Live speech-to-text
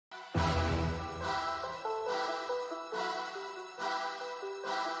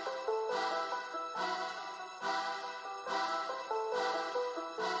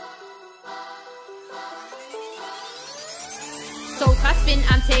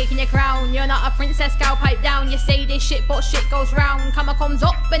Aspin, I'm taking your crown. You're not a princess, girl, pipe down. You say this shit, but shit goes round. Karma comes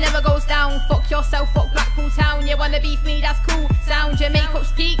up, but never goes down. Fuck yourself, fuck Blackpool town. You wanna beef me, that's cool. Sound, your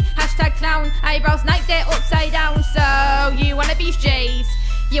makeup's peak, hashtag clown. Eyebrows night, they're upside down. So, you wanna beef Jade?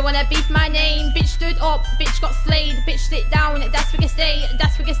 You wanna beef my name? Bitch stood up, bitch got slayed. Bitch sit down, that's where you stay.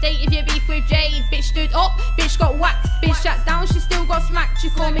 That's where you stay if you beef with Jade. Bitch stood up, bitch got whacked. Bitch shut down, she still got smacked. You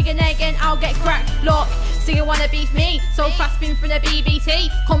call me an egg and I'll get cracked. Look, so you wanna beef me? So fast been from the BBT.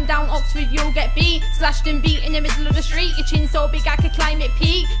 Come down Oxford, you'll get beat. Slashed and beat in the middle of the street. Your chin so big I could climb it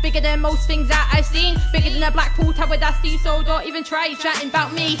peak. Bigger than most things that I've seen. Bigger than a Blackpool tower, that's Steve. So don't even try chatting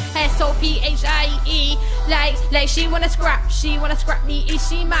about me. SOPHIE. Like she wanna scrap me. Is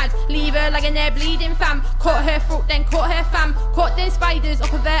she mad? Leave her like an air bleeding fam. Cut her throat, then cut her fam. Cut them spiders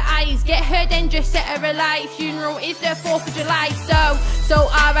off of her eyes. Get her, then just set her alive. Funeral is the 4th of July. So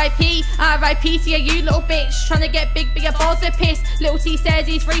R.I.P. to you little bitch. Trying to get big, bigger balls of piss. Little T says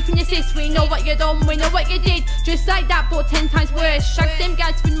he's raping your sis. We know what you done, we know what you did. Just like that, but 10 times worse. Shag them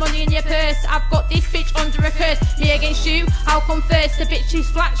guys with money in your purse. I've got this bitch under a curse. Me against you, I'll come first. The bitch is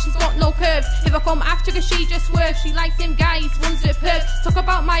flat, she's got no curves. If I come after her, she just swerves. She likes them guys, ones with perv. Talk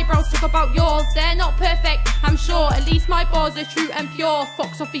about my brows, talk about yours. They're not perfect, I'm sure. At least my balls are true and pure.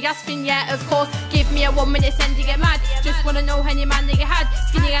 Fuck Sophie Aspin, yeah, of course. Give me a 1 minute, send you get mad. Just wanna know any man that you had.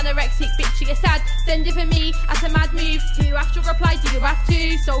 Skinny anorexic bitch, you get sad. Send it for me, that's a mad move. Do you have to reply, do you have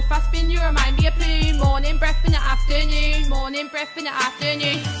to? So fast spin, you remind me of poo. Morning breath in the afternoon. Morning breath in the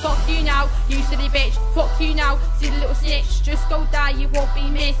afternoon. Fuck you now, you silly bitch. Fuck you now, silly little snitch. Just go die, you won't be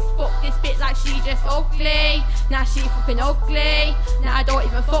missed. Fuck this bitch like she just ugly. Now she fucking ugly. Now I don't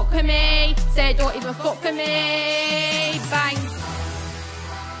even fuck with me. Say don't even fuck with me.